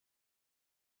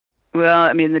Well,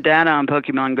 I mean, the data on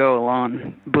Pokemon Go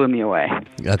alone blew me away.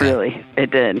 Okay. Really,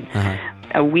 it did. Uh-huh.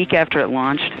 A week after it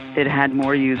launched, it had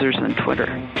more users than Twitter.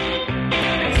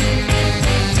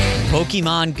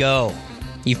 Pokemon Go.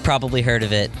 You've probably heard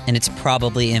of it, and it's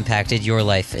probably impacted your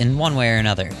life in one way or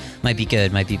another. Might be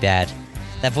good, might be bad.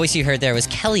 That voice you heard there was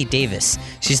Kelly Davis.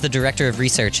 She's the Director of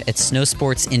Research at Snow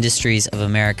Sports Industries of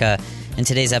America. In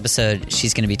today's episode,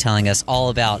 she's going to be telling us all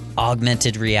about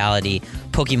augmented reality,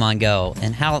 Pokemon Go,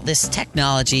 and how this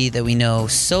technology that we know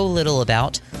so little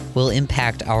about will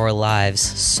impact our lives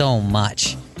so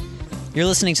much. You're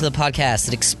listening to the podcast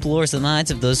that explores the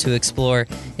minds of those who explore.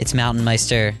 It's Mountain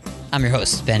Meister. I'm your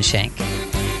host, Ben Shank.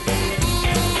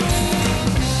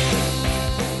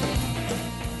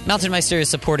 Mountain Meister is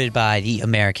supported by the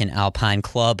American Alpine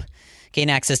Club. Gain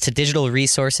access to digital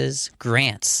resources,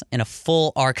 grants, and a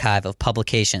full archive of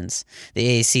publications. The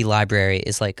AAC library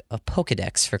is like a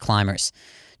Pokedex for climbers.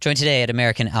 Join today at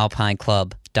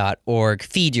AmericanAlpineClub.org.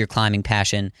 Feed your climbing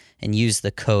passion and use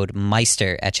the code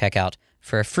Meister at checkout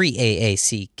for a free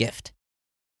AAC gift.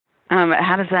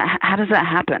 How does that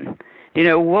happen? You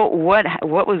know, what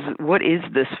is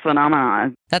this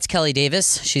phenomenon? That's Kelly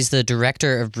Davis. She's the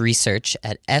Director of Research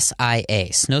at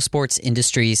SIA, Snow Sports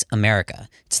Industries America.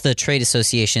 It's the trade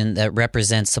association that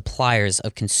represents suppliers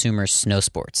of consumer snow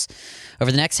sports.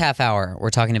 Over the next half hour, we're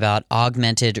talking about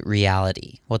augmented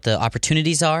reality, what the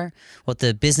opportunities are, what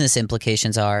the business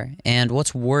implications are, and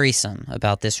what's worrisome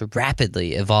about this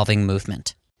rapidly evolving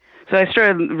movement. So I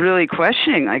started really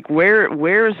questioning, like,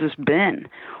 where has this been?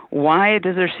 Why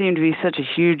does there seem to be such a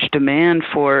huge demand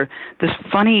for this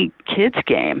funny kids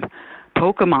game,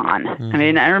 Pokemon? Mm-hmm. I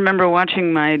mean, I remember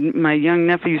watching my young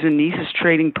nephews and nieces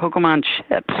trading Pokemon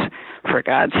chips, for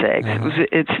God's sakes.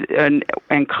 Uh-huh.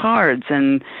 And cards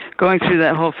and going through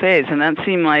that whole phase, and that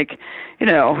seemed like, you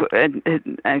know,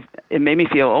 it made me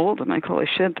feel old. I'm like, holy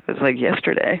shit, that was like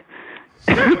yesterday.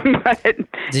 But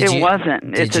it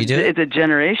wasn't. It's a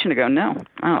generation ago. No.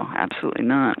 Oh, absolutely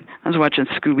not. I was watching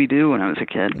Scooby-Doo when I was a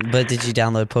kid. But did you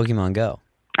download Pokemon Go?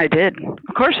 I did.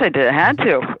 Of course I did. I had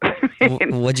to.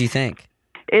 What'd you think?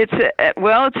 It's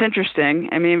interesting.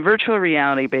 I mean, virtual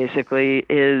reality basically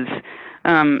is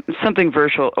something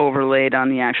virtual overlaid on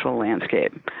the actual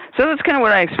landscape. So that's kind of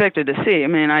what I expected to see. I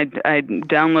mean, I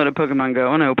downloaded Pokemon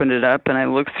Go and I opened it up and I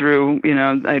looked through, you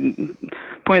know, I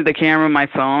pointed the camera on my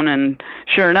phone and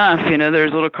sure enough, you know,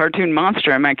 there's a little cartoon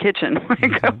monster in my kitchen.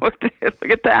 Like, oh, look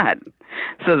at that.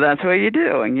 So that's what you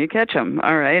do and you catch them.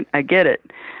 All right, I get it.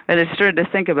 But I started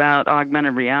to think about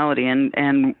augmented reality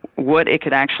and what it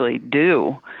could actually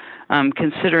do.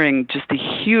 Considering just the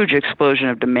huge explosion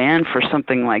of demand for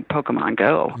something like Pokemon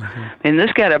Go. Mm-hmm. And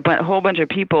this got a whole bunch of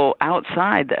people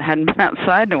outside that hadn't been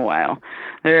outside in a while.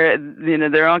 There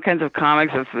are all kinds of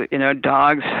comics of, you know,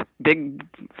 dogs, big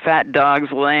fat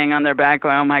dogs laying on their back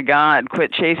going, oh my God,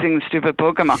 quit chasing the stupid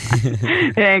Pokemon.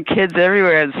 And kids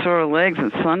everywhere had sore legs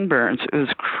and sunburns. It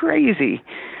was crazy.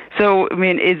 So, I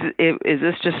mean, is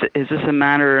this a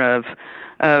matter of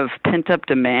pent-up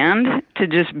demand to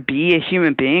just be a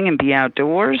human being and be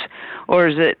outdoors, or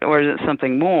is it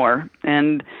something more?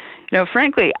 And, you know,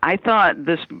 frankly, I thought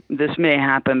this may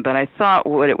happen, but I thought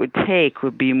what it would take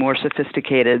would be more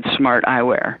sophisticated smart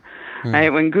eyewear. Right?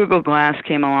 When Google Glass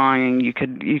came along, and you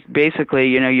basically,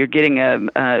 you know, you're getting a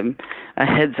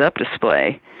heads-up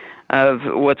display of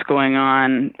what's going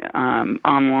on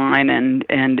online and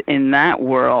in that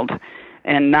world,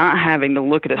 and not having to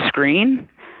look at a screen.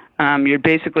 You're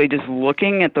basically just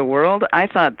looking at the world. I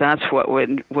thought that's what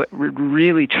would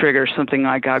really trigger something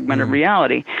like augmented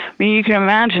reality. I mean, you can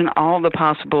imagine all the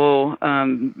possible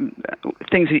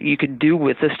things that you could do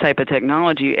with this type of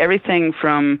technology. Everything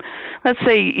from, let's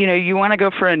say, you know, you want to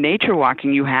go for a nature walk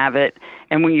and you have it,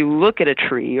 and when you look at a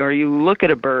tree or you look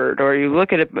at a bird or you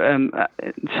look at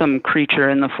some creature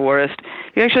in the forest,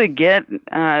 you actually get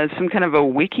some kind of a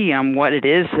wiki on what it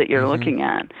is that you're looking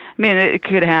at. I mean, it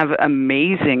could have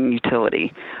amazing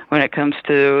utility when it comes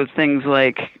to things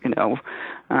like, you know,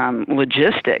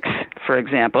 logistics, for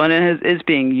example, and it is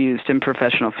being used in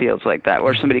professional fields like that,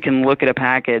 where somebody can look at a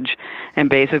package and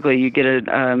basically you get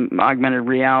an augmented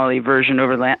reality version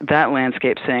over that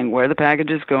landscape saying where the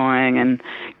package is going and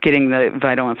getting the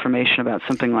vital information about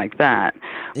something like that.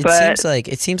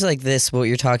 It seems like this, what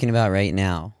you're talking about right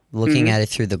now, looking at it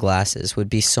through the glasses, would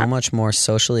be so much more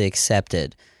socially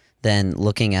accepted than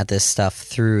looking at this stuff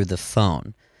through the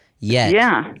phone.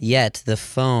 Yet the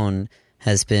phone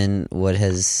has been what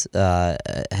has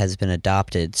been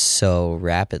adopted so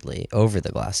rapidly over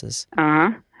the glasses.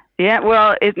 Yeah,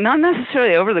 well, it's not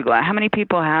necessarily over the glass. How many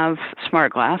people have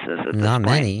smart glasses at this point? Not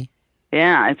many.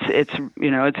 Yeah, it's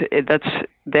you know, that's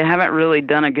they haven't really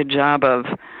done a good job of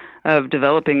of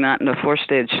developing that into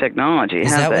 4-stage technology.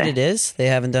 Is have that they? what it is? They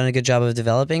haven't done a good job of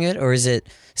developing it, or is it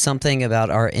something about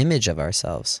our image of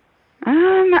ourselves?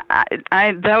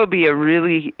 That would be a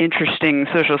really interesting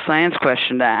social science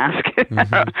question to ask.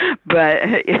 But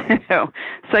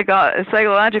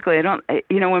psychologically, I don't.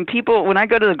 When I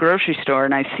go to the grocery store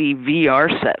and I see VR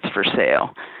sets for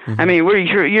sale, I mean,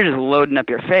 you're just loading up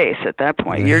your face at that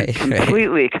point. You're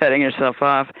completely cutting yourself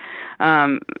off.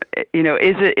 Is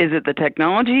it the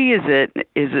technology? Is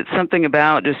it something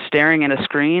about just staring at a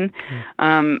screen?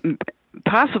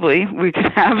 Possibly, we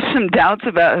could have some doubts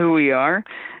about who we are,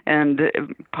 and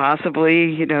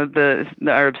possibly,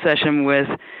 our obsession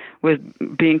with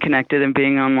being connected and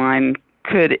being online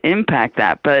could impact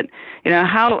that. But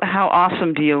how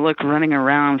awesome do you look running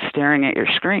around staring at your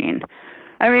screen?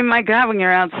 I mean, my God, when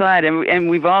you're outside, and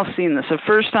we've all seen this. The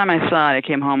first time I saw it, I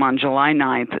came home on July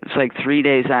 9th. It's like 3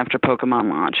 days after Pokemon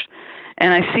launched,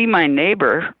 and I see my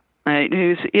neighbor.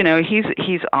 Who's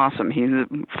he's awesome. He's a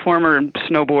former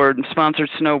sponsored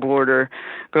snowboarder,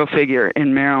 go figure,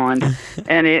 in Maryland,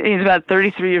 and he's about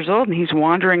 33 years old, and he's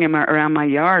wandering around my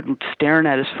yard staring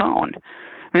at his phone.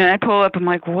 And I pull up, I'm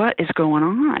like, what is going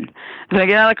on? So I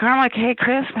get out of the car, I'm like, hey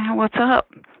Chris, man, what's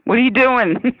up? What are you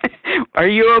doing? Are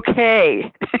you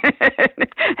okay?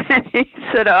 And he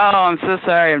said, oh, I'm so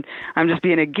sorry. I'm just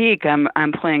being a geek. I'm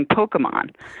playing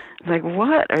Pokemon. I was like,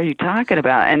 what are you talking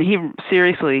about? And he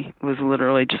seriously was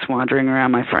literally just wandering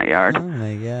around my front yard. Oh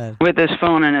my God. With his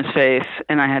phone in his face,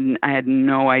 and I had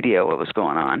no idea what was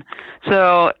going on.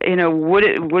 So, would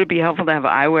it be helpful to have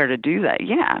eyewear to do that?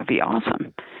 Yeah, it'd be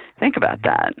awesome. Think about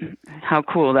that. How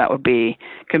cool that would be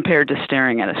compared to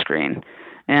staring at a screen.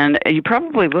 And you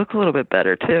probably look a little bit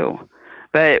better too.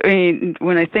 But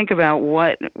when I think about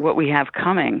what we have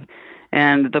coming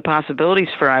and the possibilities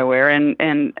for eyewear,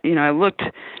 and I looked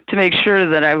to make sure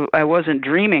that I wasn't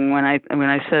dreaming when I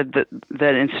said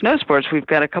that in snow sports we've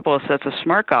got a couple of sets of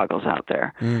smart goggles out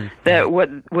there. That what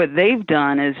they've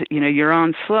done is you're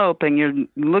on slope and you're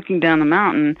looking down the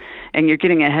mountain and you're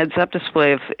getting a heads up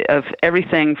display of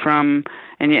everything from.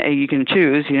 And you can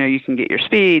choose, you can get your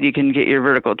speed, you can get your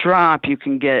vertical drop, you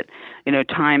can get,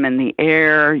 time in the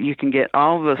air, you can get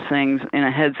all of those things in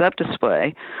a heads-up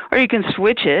display, or you can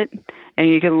switch it and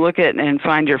you can look at and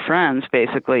find your friends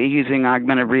basically using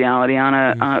augmented reality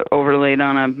overlaid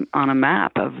on a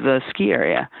map of the ski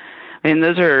area. And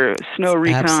those are Snow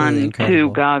Recon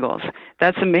 2 goggles.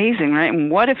 That's amazing, right?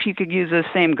 And what if you could use those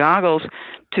same goggles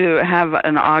to have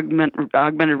an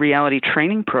augmented reality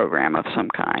training program of some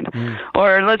kind?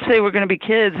 Or let's say we're going to be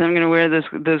kids, and I'm going to wear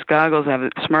those goggles, I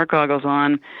have smart goggles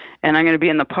on, and I'm going to be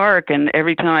in the park, and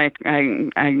every time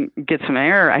I get some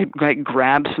air, I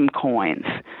grab some coins.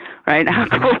 Right? How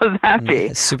cool would that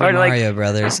be? Super Mario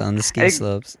Brothers on the ski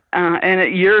slopes.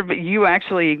 And you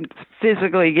actually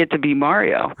physically get to be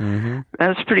Mario.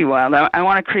 That's pretty wild. I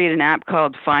want to create an app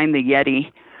called Find the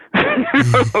Yeti,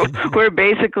 where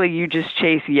basically you just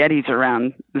chase Yetis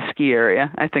around the ski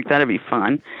area. I think that'd be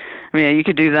fun. I mean, you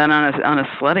could do that on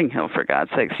a sledding hill, for God's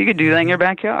sakes. You could do that in your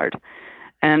backyard.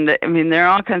 And I mean, there are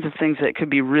all kinds of things that could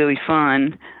be really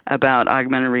fun about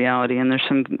augmented reality, and there's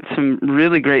some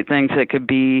really great things that could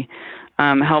be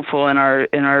helpful in our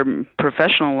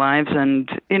professional lives, and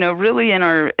really in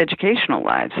our educational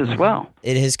lives as well.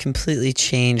 It has completely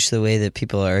changed the way that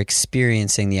people are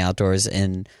experiencing the outdoors,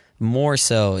 and more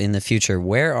so in the future.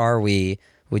 Where are we,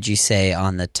 would you say,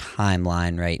 on the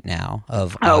timeline right now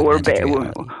of augmented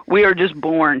reality? We are just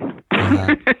born.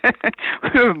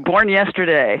 We were born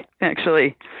yesterday,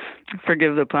 actually.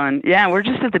 Forgive the pun. Yeah, we're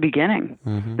just at the beginning.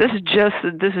 This is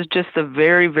just the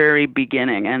very, very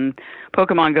beginning, and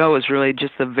Pokemon Go is really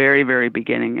just the very, very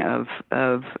beginning of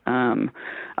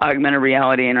augmented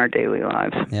reality in our daily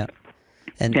lives. Yeah,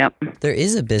 and there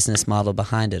is a business model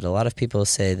behind it. A lot of people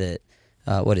say that.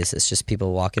 What is this? Just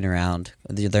people walking around.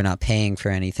 They're not paying for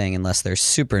anything unless they're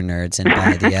super nerds and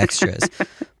buy the extras.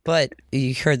 But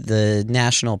you heard the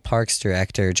National Parks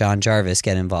Director, John Jarvis,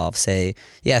 get involved, say,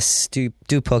 yes, do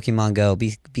Pokemon Go.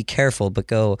 Be careful, but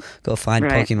go find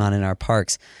Pokemon in our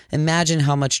parks. Imagine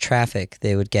how much traffic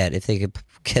they would get if they could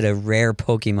get a rare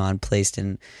Pokemon placed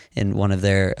in one of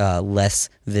their less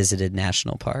visited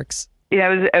national parks.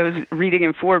 Yeah, I was reading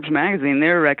in Forbes magazine. They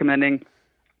were recommending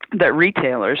that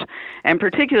retailers, and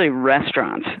particularly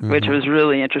restaurants, which was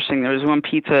really interesting. There was one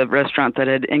pizza restaurant that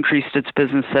had increased its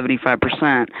business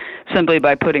 75% simply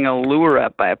by putting a lure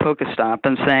up by a Pokestop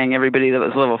and saying everybody that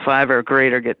was level 5 or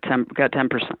greater got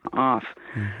 10% off.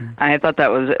 I thought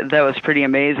that was pretty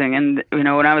amazing. And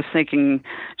when I was thinking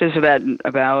just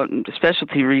about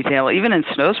specialty retail, even in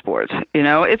snow sports,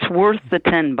 it's worth the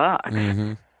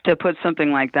 $10. to put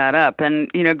something like that up. And,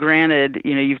 granted,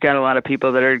 you've got a lot of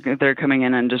people that they're coming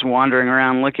in and just wandering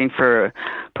around looking for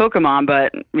Pokemon,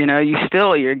 but,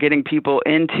 you're getting people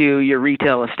into your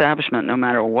retail establishment no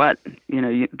matter what,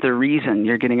 the reason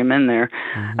you're getting them in there.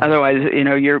 Mm-hmm. Otherwise,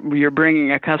 you're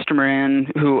bringing a customer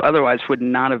in who otherwise would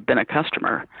not have been a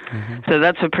customer. Mm-hmm. So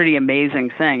that's a pretty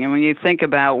amazing thing. And when you think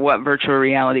about what virtual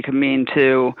reality could mean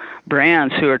to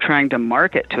brands who are trying to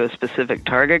market to a specific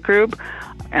target group,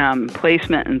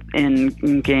 placement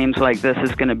in games like this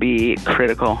is going to be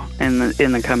critical in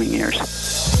the coming years.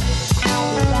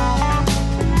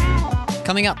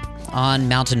 Coming up on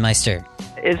Mountain Meister.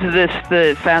 Is this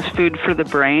the fast food for the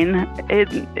brain?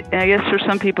 I guess for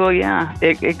some people, yeah,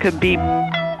 it could be.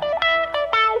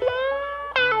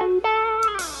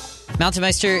 Mountain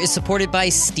Meister is supported by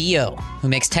Stio, who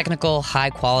makes technical,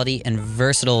 high-quality, and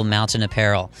versatile mountain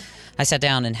apparel. I sat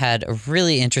down and had a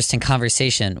really interesting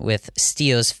conversation with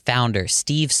Stio's founder,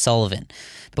 Steve Sullivan.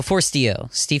 Before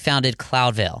Stio, Steve founded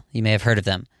Cloudveil. You may have heard of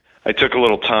them. I took a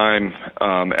little time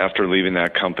after leaving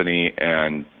that company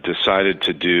and decided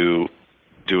to do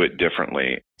it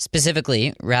differently.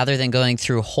 Specifically, rather than going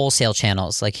through wholesale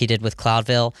channels like he did with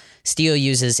Cloudveil, Stio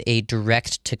uses a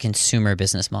direct-to-consumer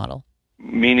business model.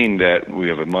 Meaning that we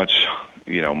have a much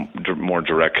more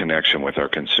direct connection with our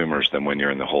consumers than when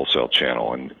you're in the wholesale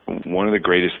channel. And one of the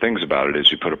greatest things about it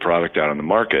is you put a product out on the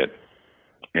market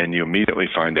and you immediately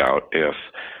find out if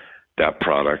that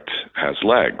product has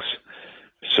legs.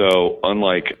 So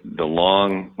unlike the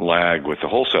long lag with the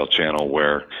wholesale channel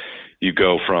where you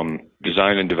go from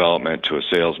design and development to a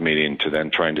sales meeting to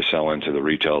then trying to sell into the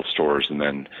retail stores and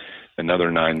then another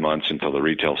 9 months until the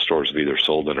retail stores have either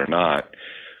sold it or not,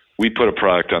 we put a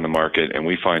product on the market and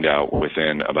we find out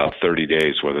within about 30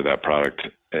 days whether that product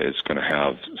is going to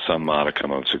have some modicum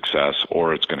of success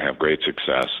or it's going to have great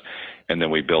success, and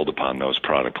then we build upon those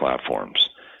product platforms.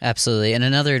 Absolutely. And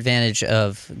another advantage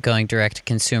of going direct to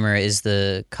consumer is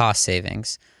the cost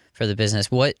savings for the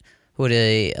business. What would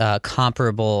a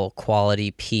comparable quality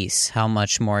piece, how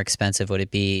much more expensive would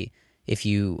it be if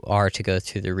you are to go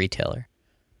through the retailer?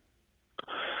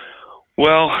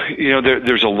 Well,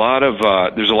 there's a lot of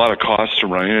costs to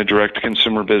running a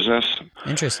direct-to-consumer business.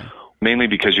 Interesting. Mainly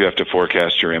because you have to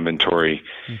forecast your inventory.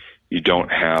 You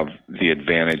don't have the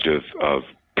advantage of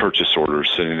purchase orders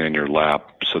sitting in your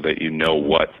lap so that you know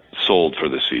what sold for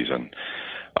the season.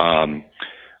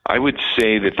 I would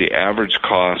say that the average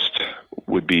cost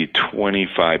would be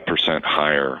 25%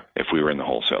 higher if we were in the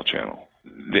wholesale channel.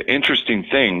 The interesting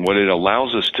thing, what it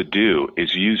allows us to do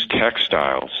is use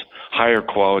textiles, higher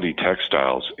quality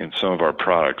textiles in some of our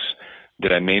products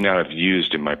that I may not have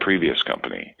used in my previous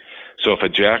company. So if a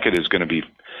jacket is going to be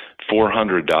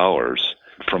 $400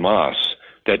 from us,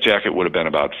 that jacket would have been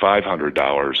about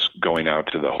 $500 going out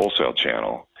to the wholesale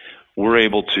channel. We're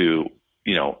able to,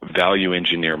 value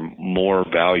engineer more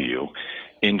value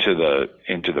into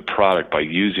the product by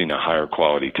using a higher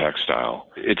quality textile.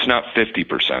 It's not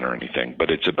 50% or anything, but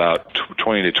it's about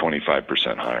 20 to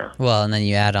 25% higher. Well, and then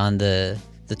you add on the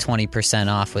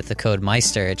 20% off with the code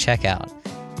Meister at checkout.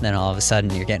 Then all of a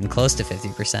sudden you're getting close to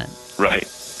 50%. Right,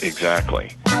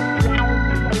 exactly.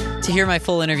 To hear my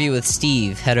full interview with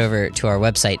Steve, head over to our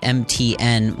website,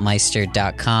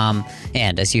 mtnmeister.com.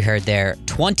 And as you heard there,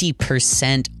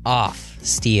 20% off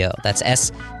Stio. That's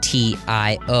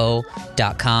STIO.com.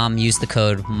 Use the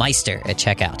code Meister at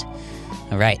checkout.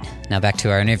 All right, now back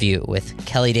to our interview with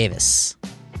Kelly Davis.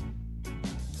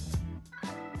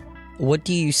 What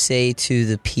do you say to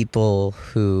the people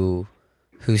who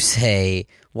say,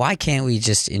 why can't we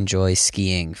just enjoy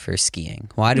skiing for skiing?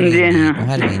 Why do we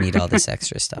need all this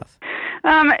extra stuff?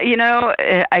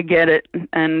 I get it,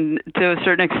 and to a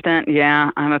certain extent,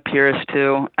 yeah, I'm a purist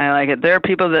too. I like it. There are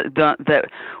people that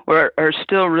are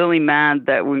still really mad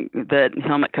that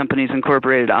helmet companies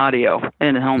incorporated audio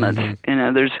in helmets.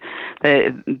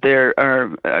 Mm-hmm. There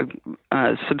are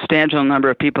a substantial number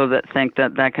of people that think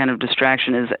that kind of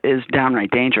distraction is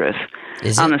downright dangerous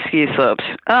on the ski slopes.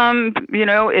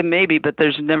 It may be, but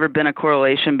there's never been a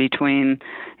correlation between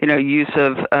use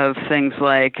of things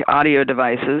like audio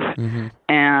devices mm-hmm.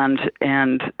 and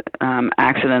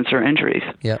accidents or injuries.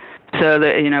 Yep. So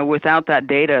that without that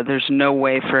data, there's no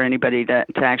way for anybody to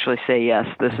actually say yes,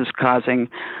 this is causing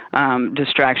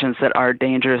distractions that are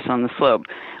dangerous on the slope.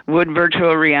 Would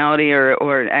virtual reality or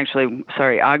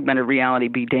augmented reality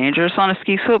be dangerous on a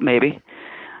ski slope? Maybe.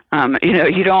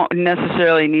 You don't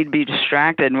necessarily need to be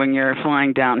distracted when you're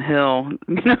flying downhill,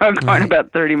 going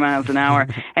about 30 miles an hour,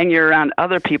 and you're around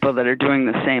other people that are doing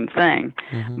the same thing.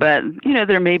 Mm-hmm. But,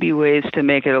 there may be ways to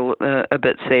make it a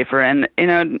bit safer. And,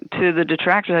 to the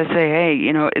detractors, I say, hey,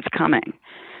 it's coming.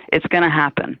 It's going to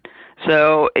happen.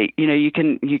 So you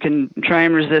can try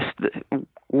and resist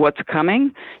what's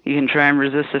coming. You can try and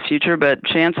resist the future, but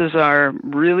chances are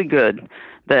really good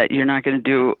that you're not going to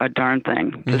do a darn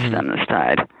thing to stem this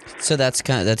tide. So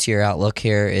that's your outlook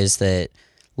here, is that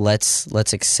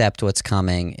let's accept what's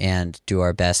coming and do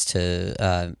our best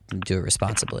to do it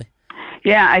responsibly.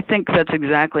 Yeah, I think that's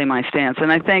exactly my stance.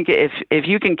 And I think if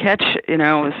you can catch,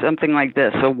 something like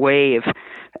this, a wave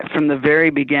from the very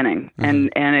beginning,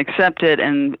 and accept it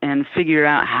and figure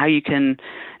out how you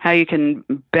can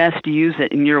best use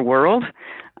it in your world,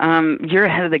 you're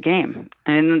ahead of the game.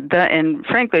 And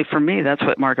frankly, for me, that's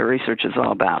what market research is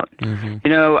all about.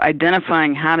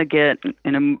 Identifying how to get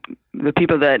the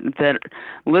people that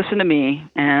listen to me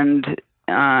and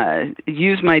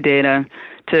use my data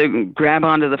to grab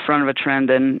onto the front of a trend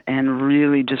and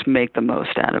really just make the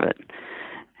most out of it.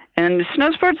 And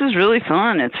snow sports is really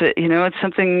fun. It's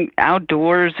something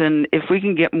outdoors, and if we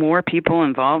can get more people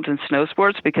involved in snow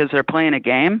sports because they're playing a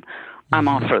game, I'm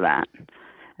all for that.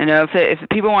 If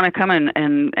people want to come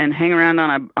and hang around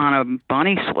on a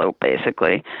bunny slope,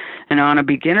 basically, on a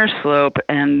beginner slope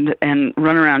and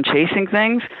run around chasing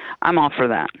things, I'm all for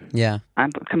that. Yeah,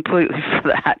 I'm completely for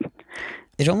that.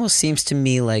 It almost seems to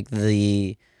me like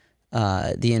the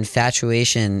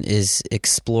infatuation is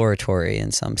exploratory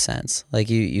in some sense. Like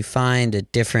you find a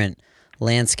different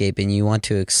landscape and you want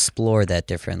to explore that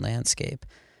different landscape.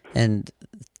 And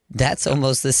that's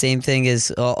almost the same thing as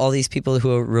all these people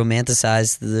who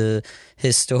romanticize the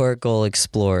historical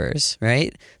explorers,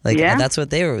 right? Like that's what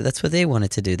they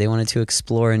wanted to do. They wanted to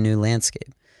explore a new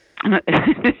landscape.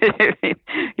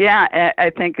 Yeah, I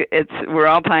think we're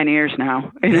all pioneers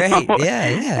now. Right.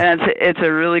 Yeah. And it's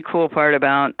a really cool part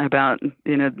about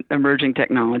emerging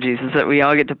technologies is that we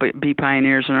all get to be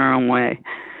pioneers in our own way.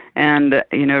 And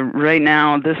right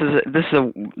now this is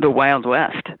the Wild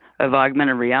West of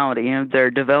augmented reality. There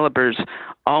are developers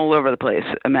all over the place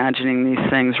imagining these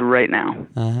things right now.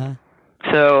 Uh-huh.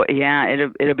 So yeah,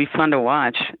 it'll be fun to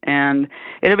watch, and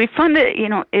it'll be fun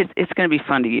to it's going to be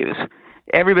fun to use.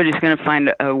 Everybody's going to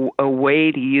find a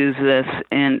way to use this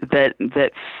and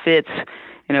that fits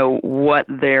what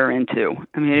they're into.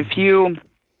 I mean, if you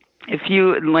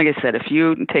like I said, if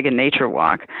you take a nature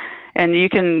walk and you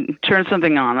can turn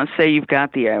something on, let's say you've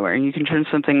got the eyewear, and you can turn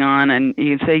something on and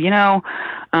you can say,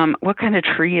 what kind of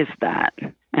tree is that?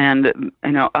 And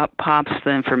up pops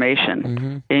the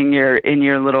information in your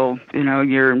little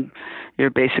your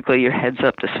basically your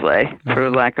heads-up display, for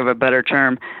lack of a better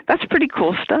term. That's pretty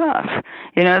cool stuff.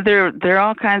 There are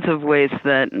all kinds of ways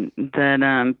that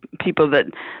people that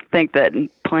think that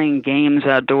playing games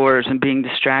outdoors and being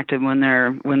distracted when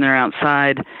they're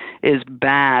outside is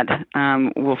bad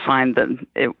will find that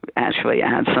it actually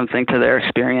adds something to their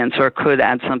experience, or could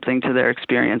add something to their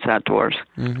experience outdoors.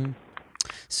 Mm-hmm.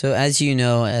 So as you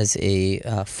know, as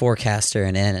a forecaster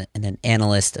and an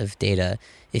analyst of data,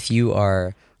 if you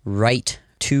are right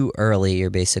too early, you're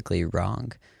basically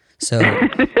wrong. So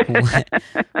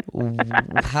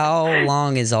how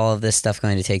long is all of this stuff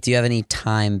going to take? Do you have any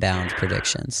time-bound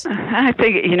predictions? I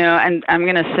think, and I'm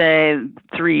going to say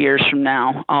 3 years from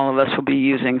now, all of us will be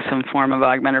using some form of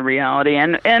augmented reality.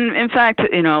 And in fact,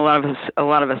 a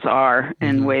lot of us are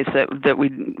in ways that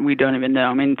we don't even know.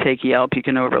 I mean, take Yelp, you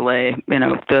can overlay,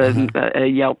 a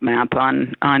Yelp map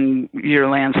on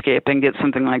your landscape and get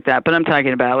something like that. But I'm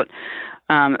talking about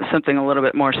something a little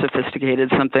bit more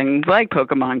sophisticated, something like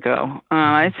Pokemon Go.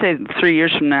 I'd say 3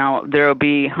 years from now, there will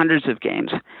be hundreds of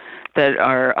games that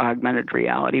are augmented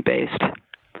reality based.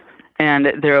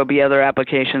 And there will be other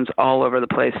applications all over the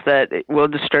place that we'll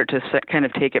just start to kind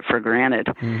of take it for granted.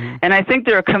 Mm-hmm. And I think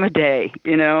there will come a day,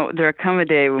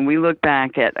 when we look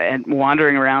back at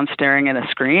wandering around staring at a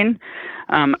screen,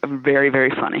 very, very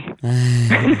funny.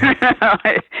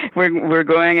 We're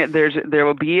going. There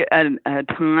will be a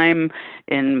time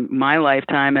in my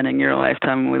lifetime and in your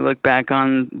lifetime when we look back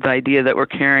on the idea that we're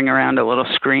carrying around a little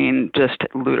screen, just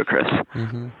ludicrous.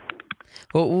 Mm-hmm.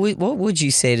 What would you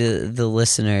say to the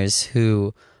listeners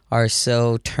who are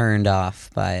so turned off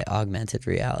by augmented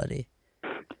reality?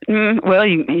 Well,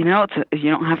 you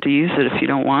don't have to use it if you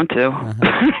don't want to.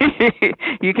 Uh-huh.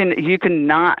 You can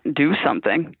not do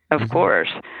something, of course.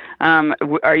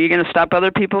 Are you going to stop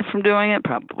other people from doing it?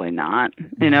 Probably not.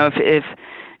 If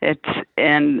it's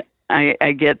and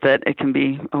I get that it can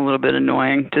be a little bit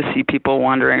annoying to see people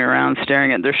wandering around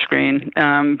staring at their screen,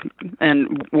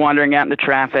 and wandering out into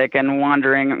traffic and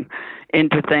wandering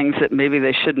into things that maybe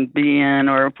they shouldn't be in,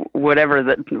 or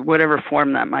whatever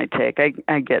form that might take.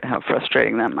 I get how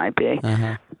frustrating that might be.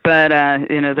 Uh-huh. But they're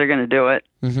going to do it.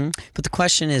 Mm-hmm. But the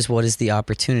question is, what is the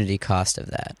opportunity cost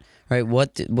of that? Right?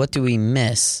 What do we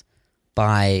miss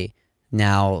by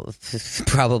now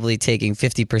probably taking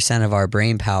 50% of our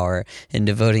brain power and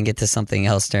devoting it to something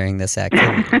else during this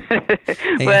activity.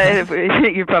 Well,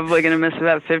 you're probably going to miss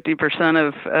about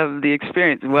 50% of the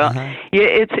experience. Well,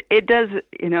 yeah, it does.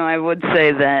 I would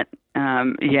say that.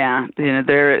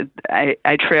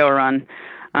 I trail run.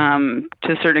 To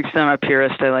a certain extent, I'm a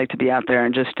purist. I like to be out there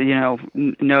and just,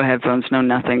 no headphones, no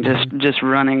nothing, just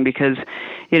running, because,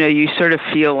 you sort of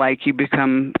feel like you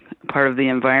become part of the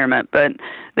environment. But,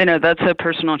 that's a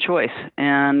personal choice.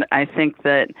 And I think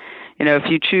that,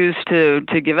 if you choose to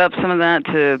give up some of that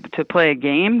to play a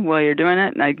game while you're doing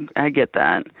it, I get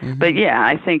that. Mm-hmm. But yeah,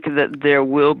 I think that there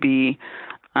will be,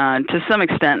 to some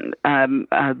extent,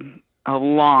 a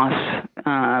loss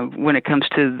when it comes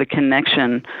to the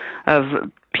connection of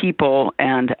people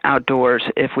and outdoors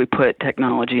if we put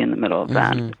technology in the middle of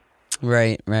that.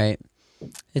 Right.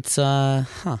 It's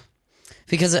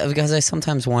because I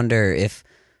sometimes wonder if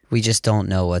we just don't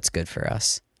know what's good for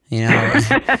us.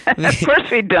 Of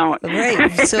course we don't.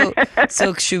 Right.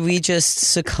 So should we just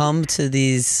succumb to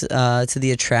to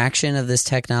the attraction of this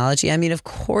technology? I mean, of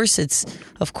course it's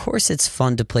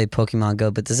fun to play Pokemon Go,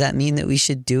 but does that mean that we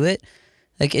should do it?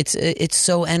 Like, it's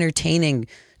so entertaining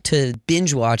to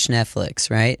binge watch Netflix,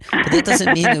 right? But that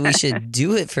doesn't mean that we should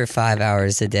do it for 5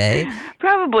 hours a day.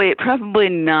 Probably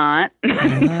not.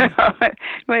 But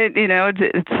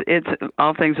it's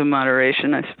all things in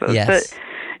moderation, I suppose. Yes. But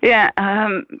yeah,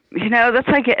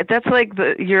 that's like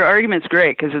your argument's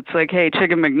great, because it's like, hey,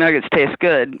 chicken McNuggets taste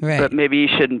good, right, but maybe you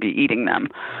shouldn't be eating them.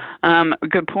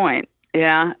 Good point.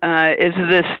 Yeah. Is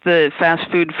this the fast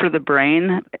food for the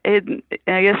brain? I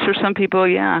guess for some people,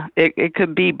 yeah, it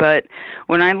could be. But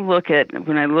when I look at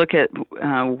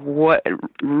what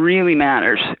really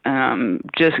matters,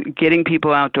 just getting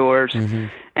people outdoors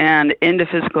and into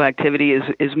physical activity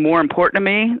is more important to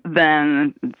me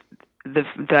than the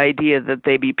idea that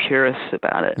they be purists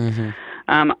about it.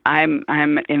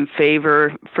 I'm in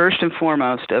favor, first and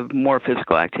foremost, of more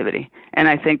physical activity, and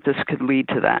I think this could lead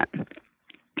to that.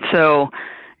 So,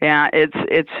 yeah,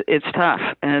 it's tough,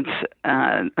 and it's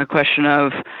a question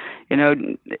of,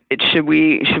 should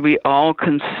we all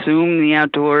consume the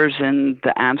outdoors in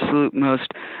the absolute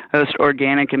most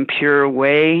organic and pure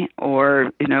way,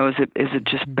 or is it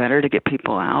just better to get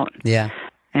people out? Yeah.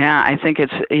 Yeah, I think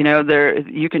it's,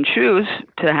 you can choose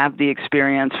to have the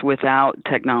experience without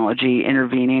technology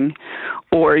intervening,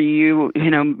 or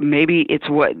maybe it's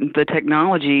what the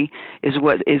technology is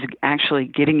what is actually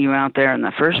getting you out there in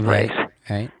the first place.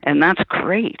 Right. And that's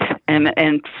great. And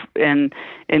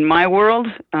in my world,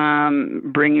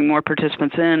 bringing more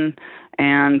participants in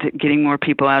and getting more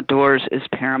people outdoors is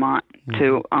paramount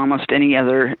to almost any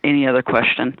other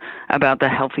question about the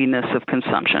healthiness of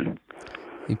consumption.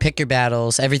 You pick your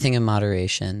battles, everything in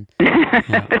moderation. Very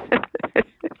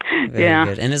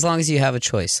good. And as long as you have a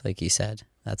choice, like you said.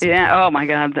 That's important. Oh my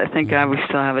God! Thank God we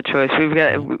still have a choice. We've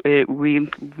got we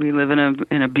live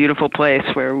in a beautiful place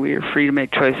where we are free to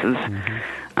make choices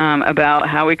about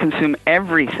how we consume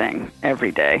everything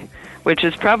every day, which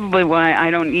is probably why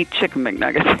I don't eat chicken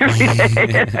McNuggets every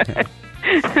day.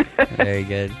 Very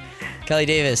good. Kelly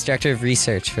Davis, Director of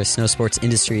Research for Snow Sports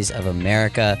Industries of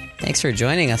America. Thanks for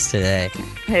joining us today.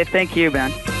 Hey, thank you,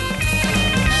 Ben.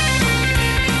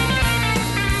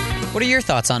 What are your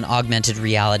thoughts on augmented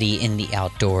reality in the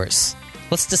outdoors?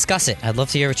 Let's discuss it. I'd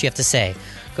love to hear what you have to say.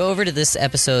 Go over to this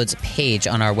episode's page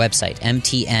on our website,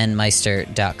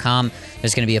 mtnmeister.com.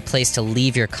 There's going to be a place to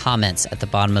leave your comments at the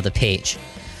bottom of the page.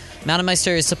 Mountain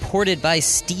Meister is supported by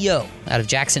Stio out of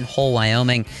Jackson Hole,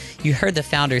 Wyoming. You heard the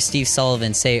founder, Steve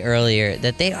Sullivan, say earlier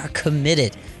that they are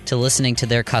committed to listening to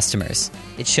their customers.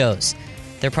 It shows.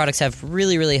 Their products have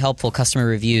really, really helpful customer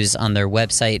reviews on their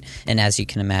website, and as you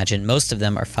can imagine, most of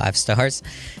them are 5 stars.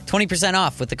 20%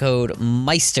 off with the code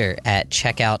Meister at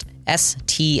checkout,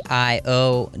 stio.com.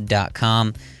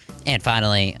 And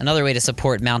finally, another way to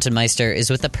support Mountain Meister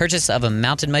is with the purchase of a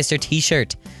Mountain Meister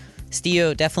t-shirt.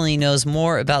 Stio definitely knows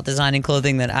more about designing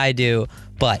clothing than I do,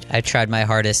 but I tried my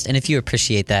hardest, and if you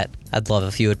appreciate that, I'd love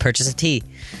if you would purchase a tee.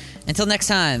 Until next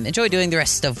time, enjoy doing the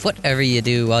rest of whatever you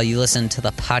do while you listen to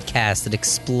the podcast that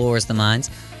explores the minds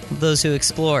of those who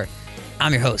explore.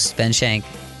 I'm your host, Ben Shank.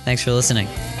 Thanks for listening.